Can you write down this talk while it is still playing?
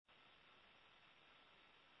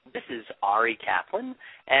This is Ari Kaplan,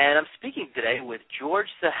 and I'm speaking today with George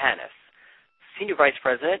Zahanis, Senior Vice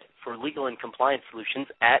President for Legal and Compliance Solutions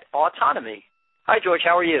at Autonomy. Hi, George.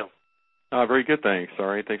 How are you? Very good, thanks.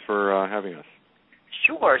 Ari, thanks for having us.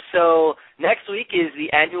 Sure. So next week is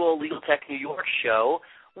the annual Legal Tech New York show.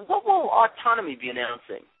 What will Autonomy be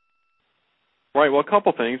announcing? Right. Well, a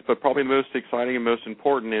couple things, but probably the most exciting and most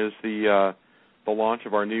important is the launch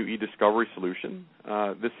of our new eDiscovery solution.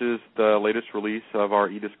 This is the latest release of our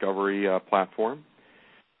eDiscovery platform.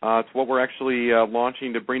 It's what we're actually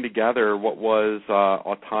launching to bring together what was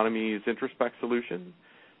Autonomy's Introspect solution,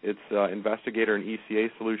 its Investigator and ECA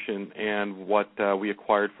solution, and what we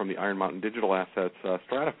acquired from the Iron Mountain Digital assets,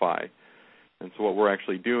 Stratify. And so what we're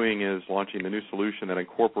actually doing is launching the new solution that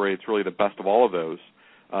incorporates really the best of all of those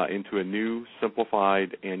into a new,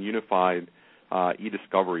 simplified, and unified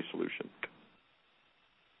eDiscovery solution.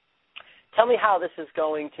 Tell me how this is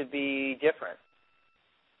going to be different.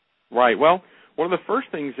 Right. Well, one of the first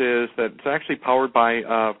things is that it's actually powered by,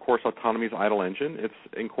 of course, Autonomy's IDLE engine.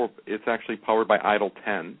 It's actually powered by IDLE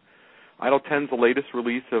 10. IDLE 10 is the latest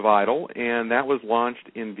release of IDLE, and that was launched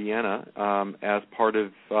in Vienna as part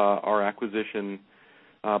of our acquisition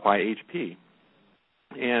by HP.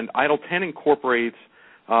 And IDLE 10 incorporates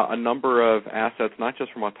a number of assets, not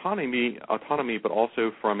just from Autonomy, but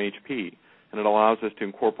also from HP. And it allows us to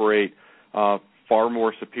incorporate far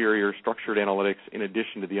more superior structured analytics in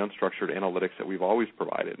addition to the unstructured analytics that we've always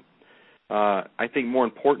provided. I think more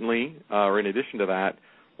importantly, or in addition to that,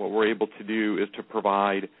 what we're able to do is to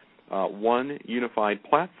provide one unified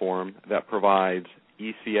platform that provides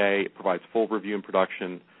ECA, it provides full review and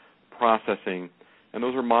production, processing, and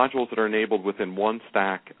those are modules that are enabled within one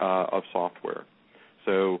stack of software.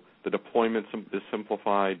 So the deployment is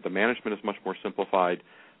simplified, the management is much more simplified,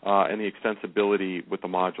 and the extensibility with the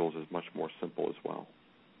modules is much more simple as well.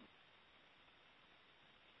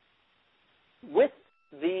 With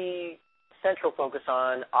the central focus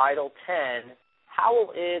on IDLE 10, how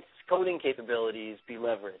will its coding capabilities be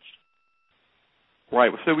leveraged? Right.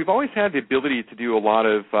 So we've always had the ability to do a lot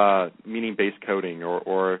of meaning-based coding,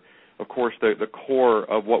 or of course, the core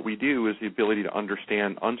of what we do is the ability to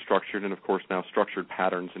understand unstructured and, of course, now structured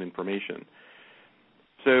patterns and information.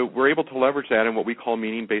 So we're able to leverage that in what we call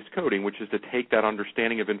meaning-based coding, which is to take that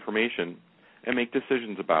understanding of information and make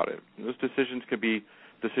decisions about it. And those decisions could be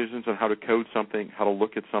decisions on how to code something, how to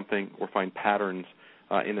look at something, or find patterns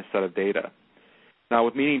in a set of data. Now,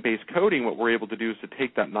 with meaning-based coding, what we're able to do is to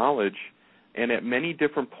take that knowledge and at many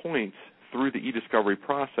different points through the eDiscovery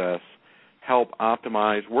process, help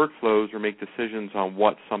optimize workflows or make decisions on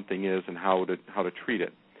what something is and how to treat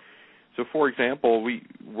it. So, for example, we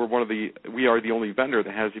are the only vendor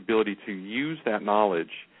that has the ability to use that knowledge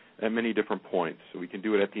at many different points. So we can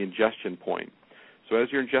do it at the ingestion point. So as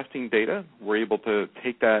you're ingesting data, we're able to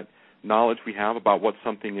take that knowledge we have about what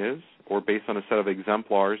something is, or based on a set of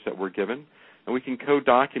exemplars that we're given, and we can code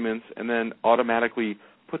documents and then automatically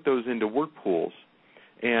put those into work pools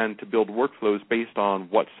and to build workflows based on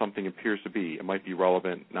what something appears to be. It might be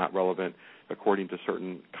relevant, not relevant, according to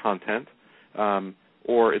certain content,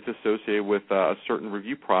 or it's associated with a certain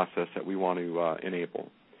review process that we want to enable.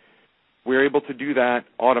 We're able to do that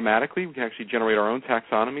automatically. We can actually generate our own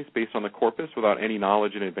taxonomies based on the corpus without any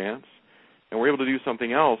knowledge in advance. And we're able to do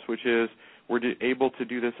something else, which is we're able to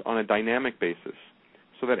do this on a dynamic basis,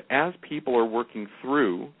 so that as people are working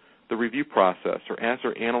through the review process or as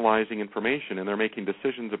they're analyzing information and they're making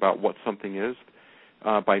decisions about what something is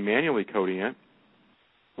by manually coding it,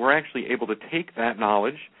 we're actually able to take that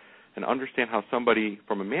knowledge and understand how somebody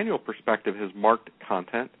from a manual perspective has marked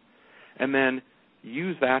content, and then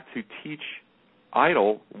use that to teach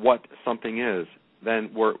IDLE what something is. Then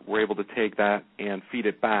we're able to take that and feed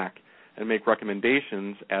it back and make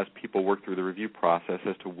recommendations as people work through the review process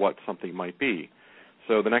as to what something might be.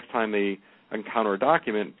 So the next time they encounter a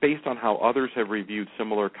document, based on how others have reviewed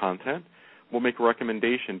similar content, we'll make a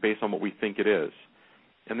recommendation based on what we think it is.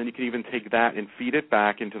 And then you can even take that and feed it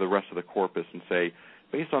back into the rest of the corpus and say,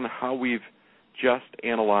 based on how we've just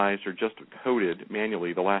analyzed or just coded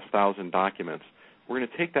manually the last 1,000 documents, we're going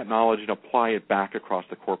to take that knowledge and apply it back across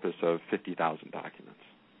the corpus of 50,000 documents.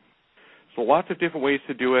 So lots of different ways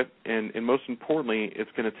to do it, and most importantly,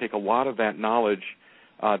 it's going to take a lot of that knowledge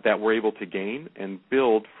that we're able to gain and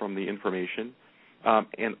build from the information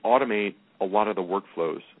and automate a lot of the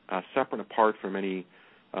workflows, separate and apart from any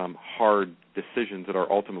hard decisions that are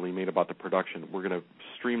ultimately made about the production. We're going to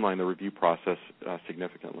streamline the review process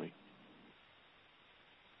significantly.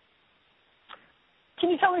 Can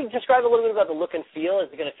you describe a little bit about the look and feel? Is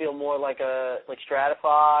it going to feel more like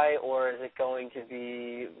Stratify, or is it going to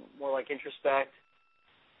be more like Introspect?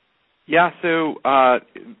 Yeah, so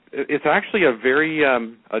it's actually a very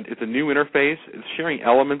it's a new interface. It's sharing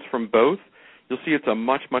elements from both. You'll see it's a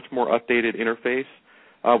much, much more updated interface.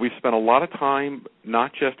 We've spent a lot of time,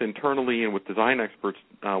 not just internally and with design experts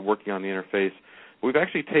working on the interface, but we've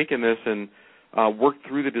actually taken this and worked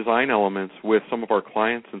through the design elements with some of our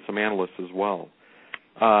clients and some analysts as well.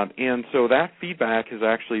 And so that feedback has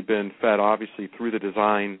actually been fed, obviously, through the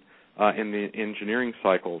design and the engineering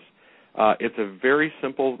cycles. It's a very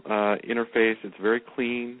simple interface. It's very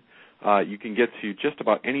clean. You can get to just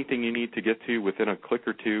about anything you need to get to within a click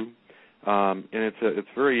or two, and it's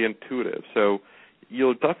very intuitive. So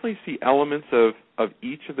you'll definitely see elements of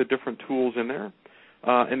each of the different tools in there.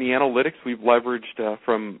 And the analytics we've leveraged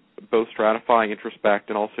from both Stratify, Introspect,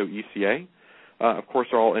 and also ECA. Of course,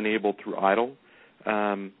 are all enabled through IDLE.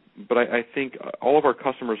 But I think all of our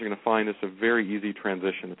customers are going to find this a very easy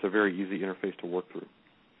transition. It's a very easy interface to work through.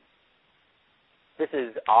 This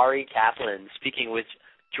is Ari Kaplan speaking with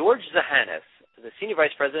George Zahanis, the Senior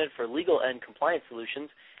Vice President for Legal and Compliance Solutions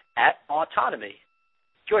at Autonomy.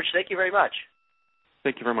 George, thank you very much.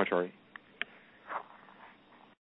 Thank you very much, Ari.